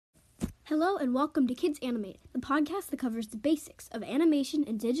Hello and welcome to Kids Animate, the podcast that covers the basics of animation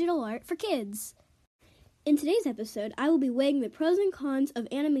and digital art for kids. In today's episode, I will be weighing the pros and cons of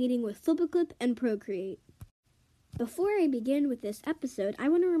animating with FlipaClip and Procreate. Before I begin with this episode, I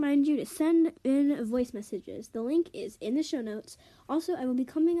want to remind you to send in voice messages. The link is in the show notes. Also, I will be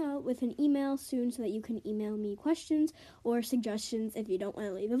coming out with an email soon so that you can email me questions or suggestions if you don't want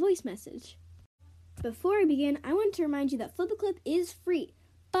to leave a voice message. Before I begin, I want to remind you that FlipaClip is free,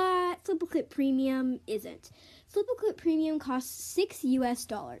 but FlipaClip Premium isn't. FlipaClip Premium costs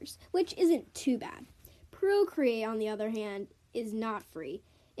 $6, which isn't too bad. Procreate, on the other hand, is not free.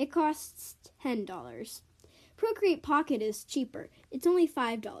 It costs $10. Procreate Pocket is cheaper. It's only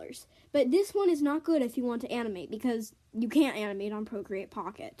 $5. But this one is not good if you want to animate, because you can't animate on Procreate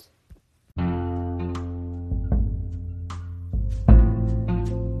Pocket.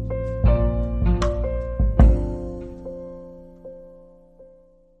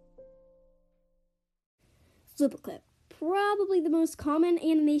 FlipaClip, probably the most common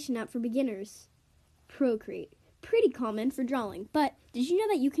animation app for beginners. Procreate, pretty common for drawing, but did you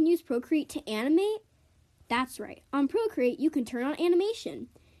know that you can use Procreate to animate? That's right, on Procreate you can turn on animation.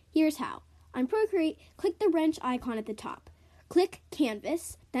 Here's how. On Procreate, click the wrench icon at the top. Click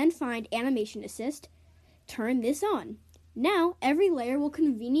Canvas, then find Animation Assist. Turn this on. Now, every layer will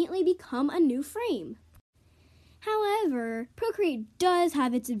conveniently become a new frame. However, Procreate does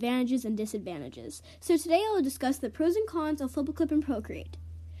have its advantages and disadvantages, so today I will discuss the pros and cons of FlipaClip and Procreate.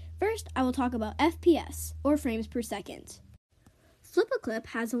 First, I will talk about FPS, or frames per second. FlipaClip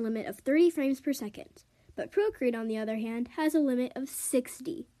has a limit of 30 frames per second, but Procreate, on the other hand, has a limit of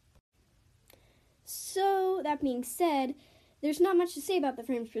 60. So, that being said, there's not much to say about the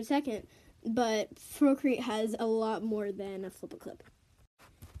frames per second, but Procreate has a lot more than a FlipaClip.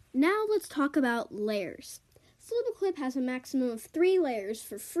 Now let's talk about layers. FlipaClip has a maximum of 3 layers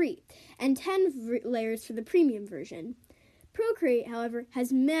for free, and 10 layers for the premium version. Procreate, however,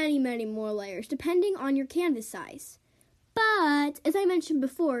 has many more layers, depending on your canvas size. But, as I mentioned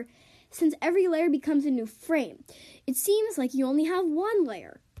before, since every layer becomes a new frame, it seems like you only have 1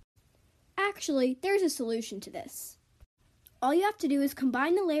 layer. Actually, there's a solution to this. All you have to do is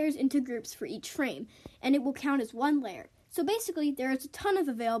combine the layers into groups for each frame, and it will count as 1 layer. So basically, there is a ton of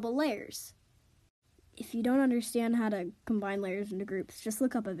available layers. If you don't understand how to combine layers into groups, just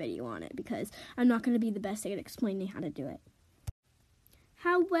look up a video on it, because I'm not going to be the best at explaining how to do it.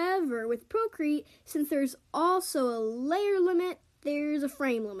 However, with Procreate, since there's also a layer limit, there's a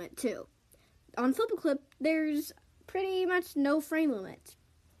frame limit too. On FlipaClip, there's pretty much no frame limit.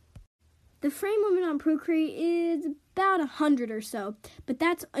 The frame limit on Procreate is about 100 or so, but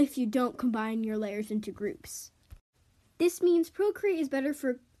that's if you don't combine your layers into groups. This means Procreate is better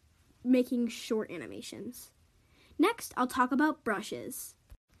for making short animations. Next, I'll talk about brushes.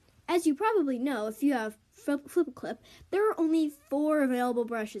 As you probably know, if you have FlipaClip, there are only 4 available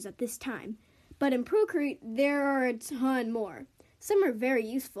brushes at this time, but in Procreate, there are a ton more. Some are very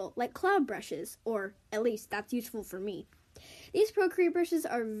useful, like cloud brushes, or at least that's useful for me. These Procreate brushes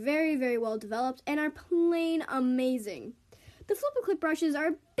are very well developed and are plain amazing. The FlipaClip brushes are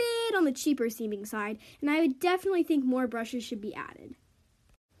a bit on the cheaper seeming side, and I would definitely think more brushes should be added.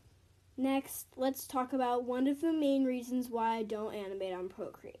 Next, let's talk about one of the main reasons why I don't animate on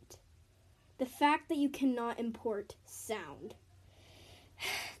Procreate. The fact that you cannot import sound.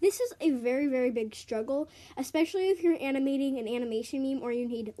 This is a very big struggle, especially if you're animating an animation meme or you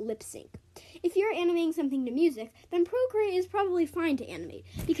need lip sync. If you're animating something to music, then Procreate is probably fine to animate,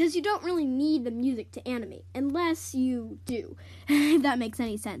 because you don't really need the music to animate, unless you do, if that makes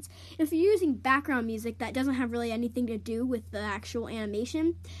any sense. If you're using background music that doesn't have really anything to do with the actual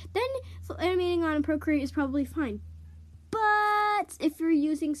animation, then animating on Procreate is probably fine. But if you're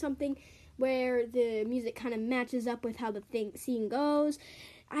using something where the music kind of matches up with how the scene goes,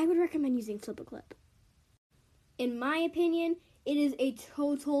 I would recommend using FlipaClip. In my opinion, it is a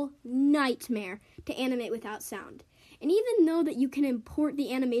total nightmare to animate without sound. And even though that you can import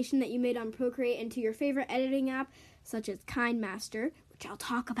the animation that you made on Procreate into your favorite editing app, such as KineMaster, which I'll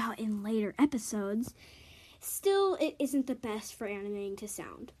talk about in later episodes, still it isn't the best for animating to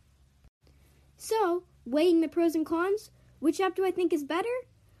sound. So, weighing the pros and cons, which app do I think is better?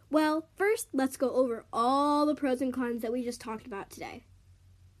 Well, first, let's go over all the pros and cons that we just talked about today.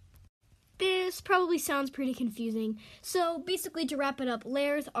 This probably sounds pretty confusing, so basically to wrap it up,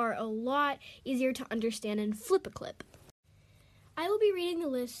 layers are a lot easier to understand in FlipaClip. I will be reading the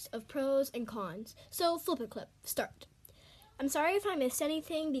list of pros and cons, so FlipaClip, start. I'm sorry if I missed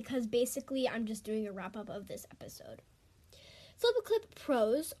anything, because basically I'm just doing a wrap-up of this episode. FlipaClip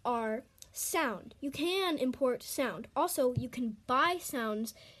pros are sound. You can import sound. Also, you can buy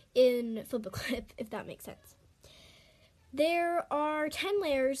sounds in Flip a Clip, if that makes sense. There are 10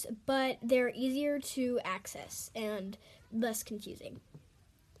 layers, but they're easier to access and less confusing.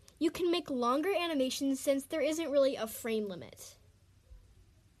 You can make longer animations since there isn't really a frame limit.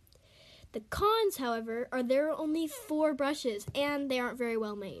 The cons, however, are there are only 4 brushes and they aren't very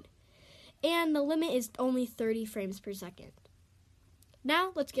well made. And the limit is only 30 frames per second.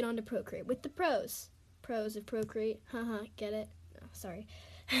 Now, let's get on to Procreate with the pros. Pros of Procreate. Get it? No, sorry.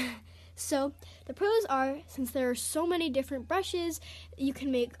 So, the pros are, since there are so many different brushes, you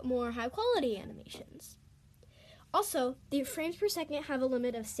can make more high-quality animations. Also, the frames per second have a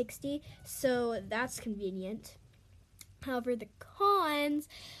limit of 60, so that's convenient. However, the cons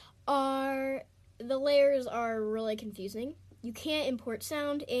are the layers are really confusing. You can't import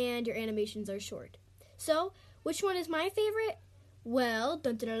sound, and your animations are short. So, which one is my favorite? Well,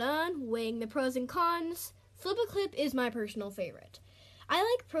 weighing the pros and cons, Flip a Clip is my personal favorite. I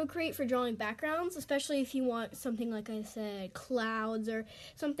like Procreate for drawing backgrounds, especially if you want something, like I said, clouds or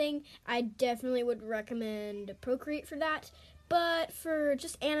something. I definitely would recommend Procreate for that. But for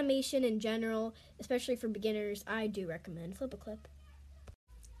just animation in general, especially for beginners, I do recommend Flip a Clip.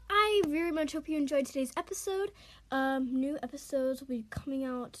 I very much hope you enjoyed today's episode. New episodes will be coming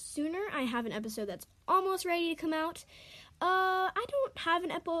out sooner. I have an episode that's almost ready to come out. I don't have an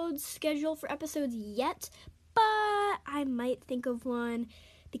upload schedule for episodes yet, but I might think of one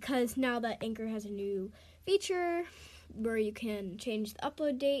because now that Anchor has a new feature where you can change the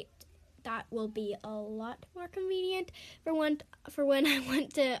upload date, that will be a lot more convenient for when I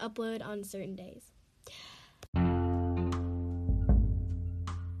want to upload on certain days.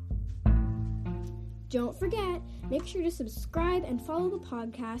 Don't forget, make sure to subscribe and follow the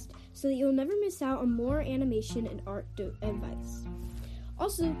podcast so that you'll never miss out on more animation and art advice.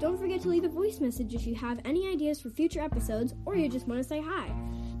 Also, don't forget to leave a voice message if you have any ideas for future episodes or you just want to say hi.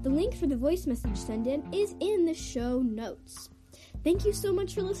 The link for the voice message send-in is in the show notes. Thank you so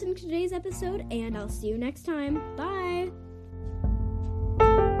much for listening to today's episode, and I'll see you next time. Bye!